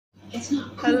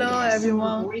Hello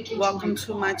everyone, welcome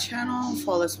to my channel,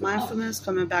 Flawless Mindfulness,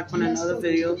 coming back on another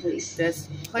video. This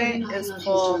plant is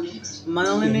called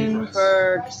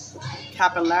Muhlenbergia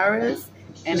Capillaries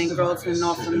and it grows in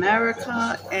North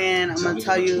America, and I'm going to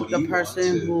tell you the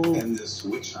person who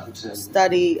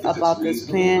studied about this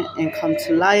plant and come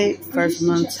to light. First I'm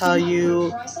going to tell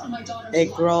you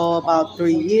it grows about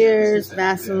 3 years,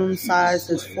 maximum size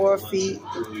is 4 feet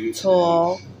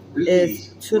tall.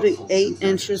 Is 2 to 8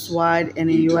 inches wide in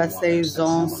the USA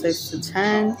zone 6 to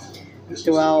 10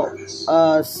 throughout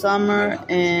summer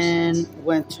and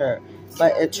winter,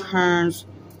 but it turns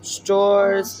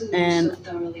straws and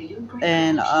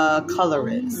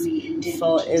colorless.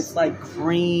 So it's like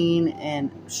green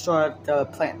and straw, the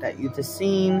plant that you just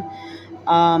seen.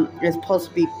 It's supposed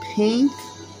to be pink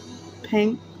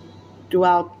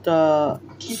throughout the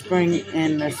spring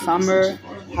and the summer.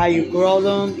 How you grow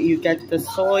them, you get the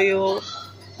soil,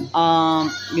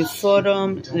 you sow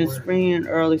them in the spring and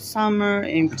early summer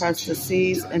and press the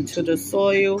seeds into the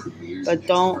soil, but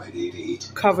don't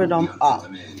cover them up.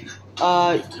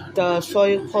 The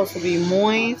soil is supposed to be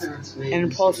moist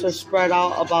and supposed to spread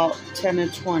out about 10 to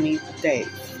 20 days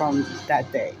from that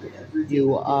day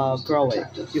you grow it.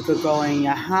 You could grow it in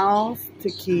your house to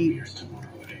keep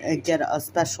and get a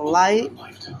special light.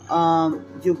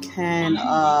 You can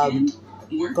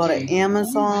go to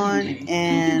Amazon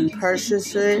and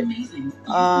purchase it,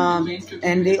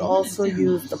 and they also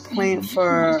use the plant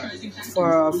for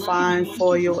fine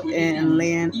foil and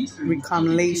land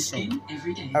reclamation.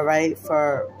 All right,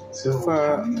 for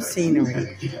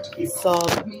scenery. So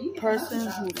the person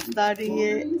who studied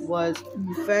it was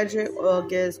Frederick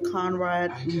August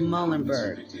Conrad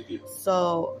Muhlenberg.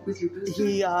 So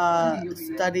he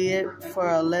studied it for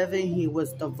a living. He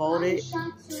was devoted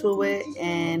to it,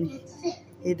 and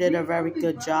he did a very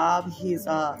good job. He's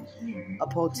a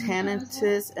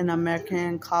botanist, an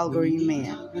American Calgary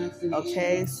man.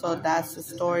 Okay, so that's the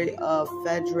story of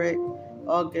Frederick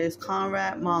August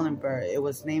Conrad Muhlenberg. It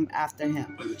was named after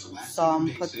him. So I'm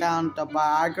going to put down the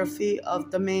biography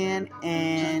of the man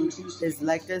and his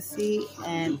legacy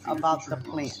and about the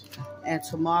plant. And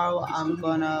tomorrow I'm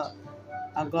gonna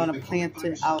plant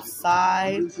it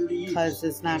outside because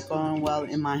it's not going well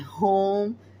in my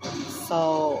home.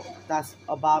 So that's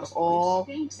about all,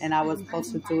 and I was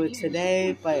supposed to do it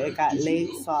today, but it got late,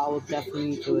 so I will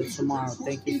definitely do it tomorrow.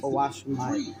 Thank you for watching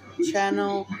my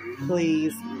channel.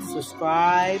 Please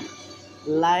subscribe,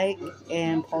 like,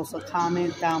 and post a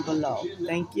comment down below.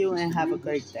 Thank you and have a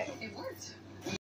great day.